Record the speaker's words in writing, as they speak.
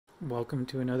Welcome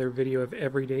to another video of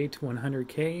Every Day to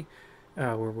 100K,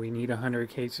 where we need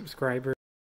 100K subscribers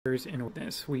in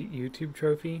that sweet YouTube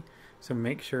trophy. So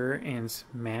make sure and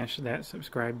smash that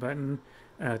subscribe button.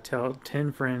 Tell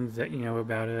 10 friends that you know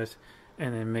about us,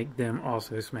 and then make them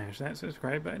also smash that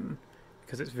subscribe button,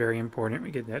 because it's very important we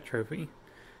get that trophy.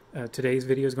 Today's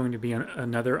video is going to be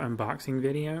another unboxing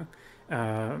video.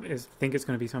 I think it's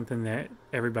going to be something that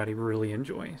everybody really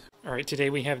enjoys. Alright, today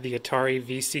we have the Atari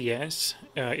VCS.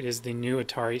 It is the new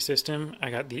Atari system. I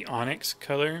got the Onyx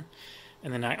color,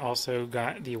 and then I also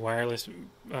got the wireless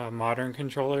modern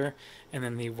controller, and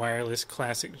then the wireless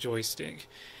classic joystick.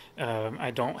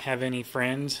 I don't have any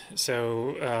friends,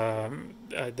 so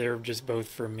they're just both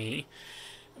for me.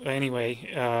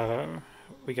 Anyway,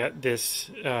 we got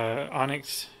this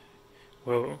Onyx.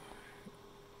 Whoa.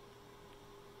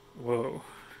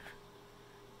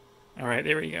 Alright,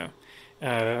 there we go.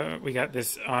 We got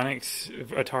this Onyx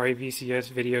Atari VCS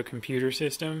video computer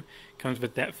system. Comes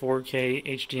with that 4K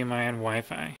HDMI and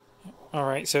Wi-Fi.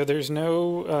 Alright, so there's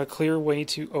no clear way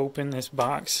to open this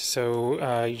box,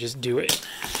 so you just do it.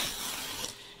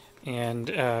 And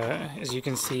as you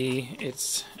can see,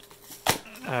 it's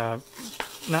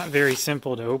not very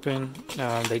simple to open.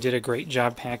 They did a great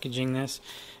job packaging this,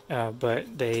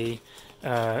 but they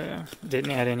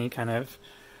didn't add any kind of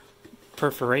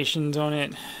perforations on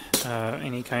it,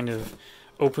 any kind of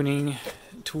opening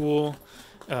tool,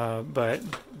 but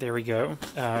there we go.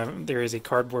 There is a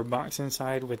cardboard box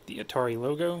inside with the Atari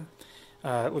logo.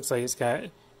 It looks like it's got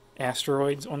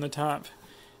asteroids on the top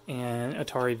and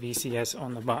Atari VCS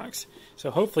on the box. So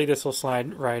hopefully this will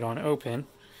slide right on open.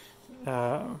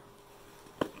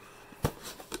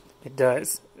 It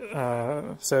does.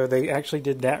 So they actually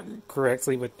did that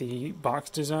correctly with the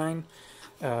box design.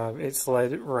 It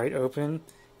slid right open.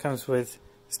 Comes with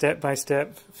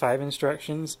step-by-step 5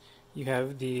 instructions. You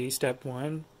have the step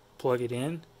 1, plug it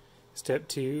in. Step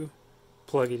 2,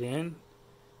 plug it in.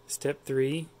 Step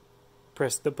 3,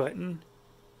 press the button.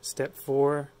 Step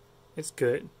 4, it's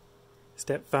good.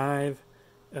 Step 5,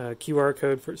 QR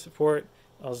code for support.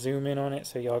 I'll zoom in on it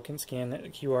so y'all can scan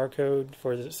that QR code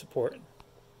for the support.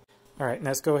 Alright,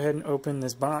 let's go ahead and open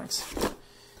this box.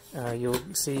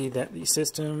 You'll see that the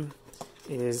system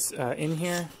is in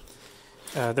here.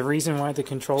 The reason why the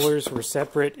controllers were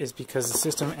separate is because the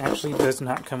system actually does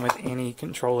not come with any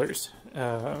controllers,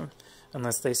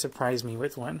 unless they surprise me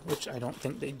with one, which I don't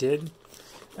think they did.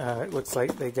 It looks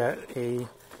like they got a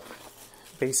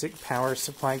basic power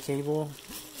supply cable.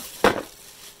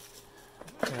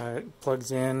 It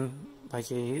plugs in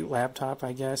like a laptop,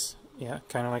 I guess. Yeah,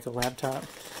 kind of like a laptop.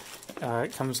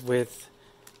 It comes with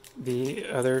the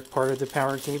other part of the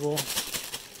power cable.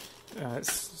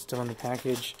 It's still in the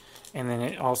package. And then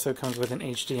it also comes with an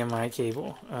HDMI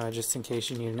cable, just in case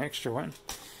you need an extra one.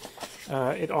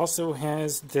 It also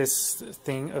has this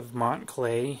thing of Mont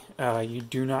clay. You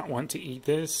do not want to eat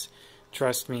this.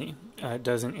 Trust me, it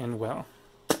doesn't end well.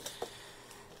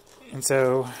 And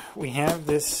so we have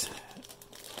this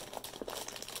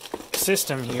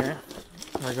system here.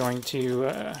 We're going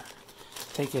to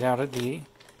take it out of the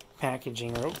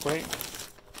packaging real quick,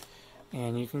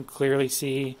 and you can clearly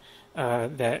see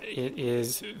that it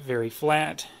is very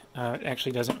flat. It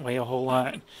actually doesn't weigh a whole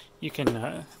lot. You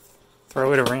can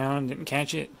throw it around and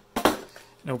catch it,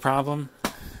 no problem.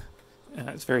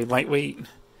 It's very lightweight.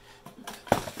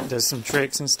 It does some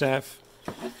tricks and stuff.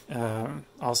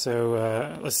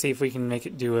 Also, let's see if we can make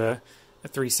it do a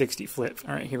 360 flip.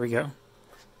 Alright, here we go.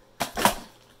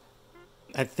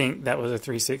 I think that was a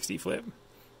 360 flip.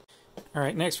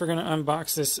 Alright, next we're going to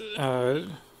unbox this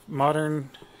modern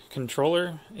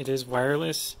controller. It is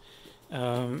wireless.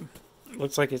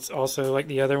 Looks like it's also like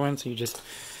the other one, so you just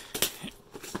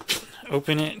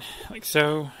open it like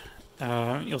so.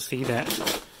 You'll see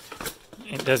that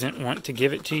it doesn't want to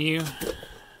give it to you,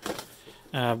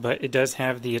 but it does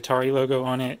have the Atari logo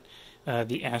on it,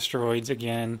 the asteroids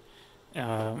again,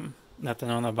 nothing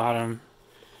on the bottom,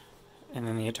 and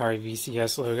then the Atari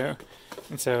VCS logo.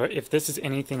 And so if this is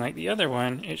anything like the other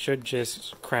one, it should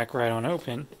just crack right on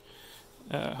open,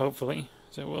 hopefully.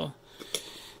 So we'll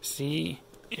see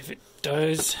if it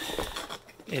does.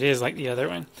 It is like the other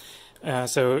one.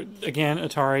 So again,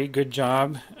 Atari, good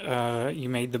job. You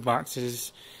made the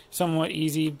boxes somewhat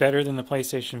easy, better than the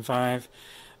PlayStation 5.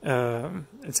 And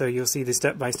so you'll see the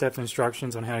step-by-step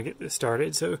instructions on how to get this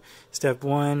started. So step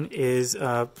 1 is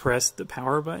press the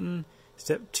power button.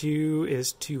 Step 2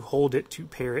 is to hold it to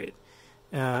pair it.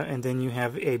 And then you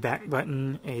have a back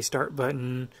button, a start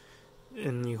button,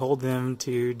 and you hold them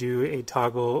to do a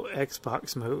toggle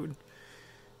Xbox mode.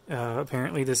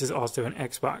 Apparently this is also an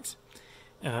Xbox.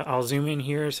 I'll zoom in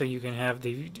here so you can have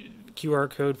the QR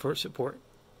code for support.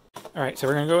 Alright, so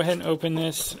we're going to go ahead and open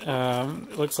this.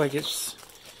 It looks like it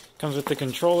comes with the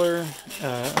controller,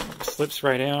 slips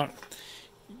right out.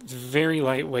 It's very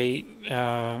lightweight,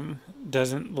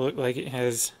 doesn't look like it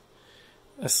has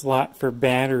a slot for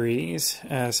batteries,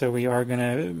 so we are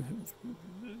going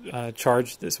to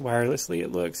charge this wirelessly,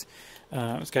 it looks.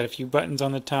 It's got a few buttons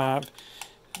on the top,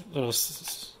 little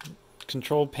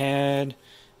control pad.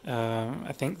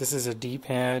 I think this is a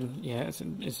D-pad. Yeah,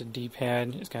 it's a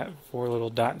D-pad. It's got 4 little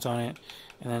dots on it,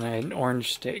 and then an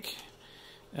orange stick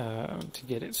to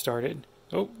get it started.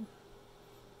 Oh,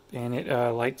 and it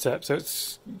lights up, so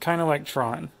it's kind of like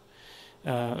Tron.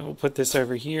 We'll put this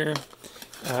over here.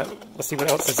 Let's see what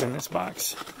else is in this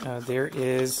box. There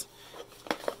is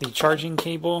the charging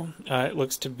cable. It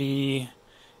looks to be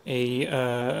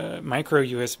a micro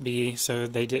USB, so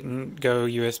they didn't go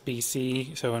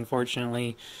USB-C, so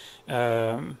unfortunately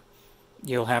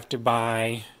you'll have to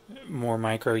buy more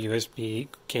micro USB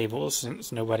cables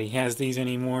since nobody has these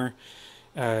anymore.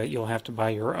 You'll have to buy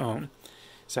your own,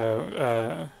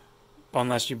 so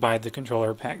unless you buy the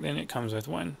controller pack, then it comes with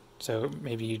one, so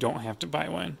maybe you don't have to buy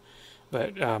one.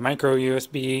 But micro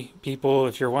USB people,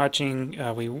 if you're watching,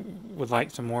 we would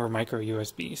like some more micro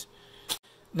USBs.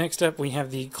 Next up, we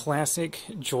have the classic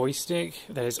joystick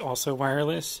that is also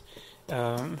wireless.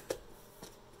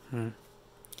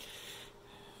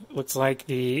 Looks like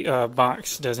the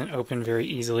box doesn't open very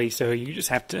easily, so you just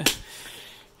have to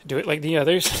do it like the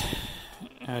others.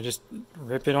 Just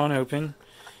rip it on open,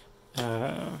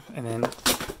 and then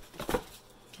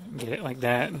get it like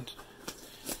that.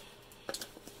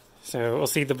 So we'll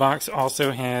see the box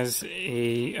also has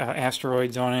a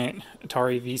asteroids on it,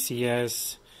 Atari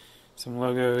VCS, some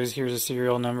logos. Here's a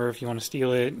serial number if you want to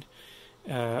steal it,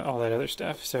 all that other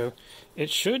stuff. So it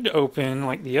should open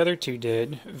like the other two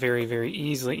did, very, very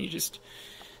easily. You just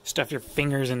stuff your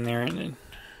fingers in there and then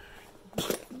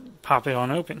pop it on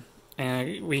open.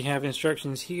 And we have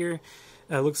instructions here.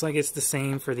 Looks like it's the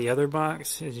same for the other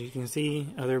box. As you can see,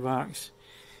 other box,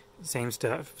 same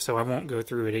stuff. So I won't go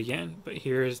through it again. But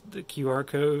here's the QR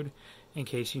code in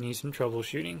case you need some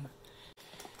troubleshooting.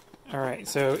 Alright,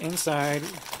 so inside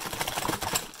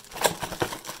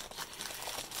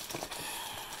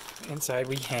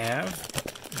we have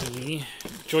the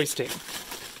joystick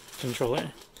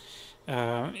controller.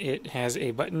 It has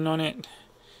a button on it.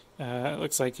 It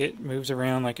looks like it moves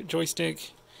around like a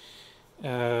joystick.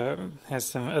 Has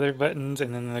some other buttons,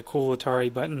 and then the cool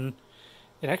Atari button.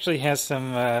 It actually has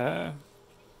some,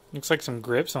 looks like some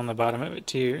grips on the bottom of it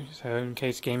too, so in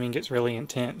case gaming gets really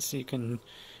intense, you can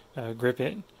grip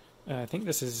it. I think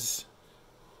this is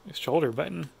a shoulder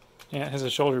button. Yeah, it has a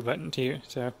shoulder button too,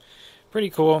 so pretty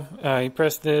cool. You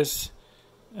press this,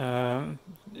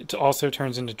 it also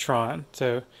turns into Tron,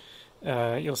 so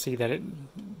you'll see that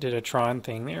it did a Tron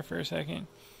thing there for a second.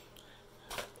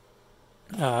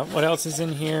 What else is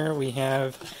in here? We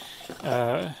have,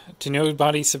 to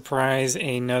nobody's surprise,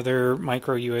 another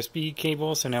micro USB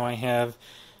cable. So now I have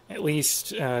at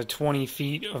least 20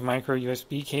 feet of micro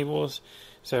USB cables.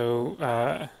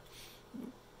 So,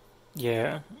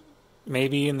 yeah,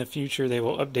 maybe in the future they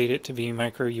will update it to be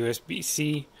micro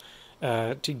USB-C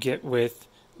to get with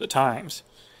the times.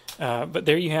 But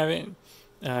there you have it.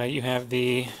 You have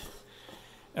the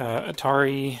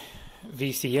Atari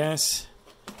VCS.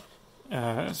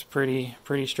 It's pretty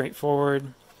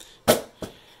straightforward.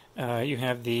 You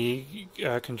have the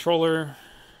controller,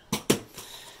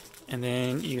 and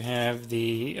then you have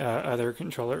the other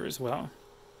controller as well.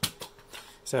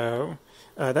 So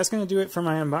that's going to do it for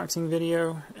my unboxing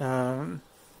video.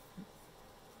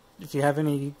 If you have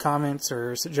any comments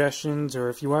or suggestions, or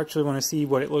if you actually want to see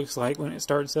what it looks like when it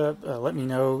starts up, let me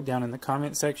know down in the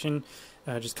comment section.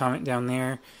 Just comment down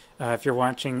there. If you're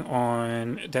watching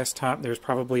on desktop, there's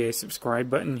probably a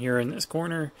subscribe button here in this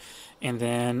corner. And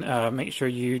then make sure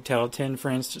you tell 10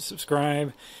 friends to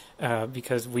subscribe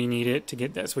because we need it to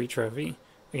get that sweet trophy.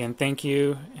 Again, thank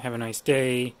you. Have a nice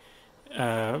day.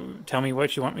 Tell me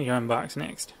what you want me to unbox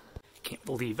next. Can't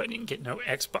believe I didn't get no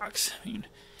Xbox. I mean,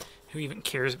 who even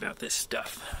cares about this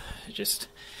stuff? Just,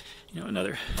 you know,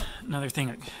 another thing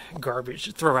of garbage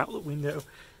to throw out the window.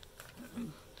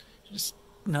 Just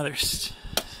another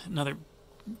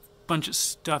bunch of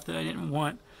stuff that I didn't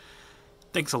want.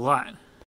 Thanks a lot.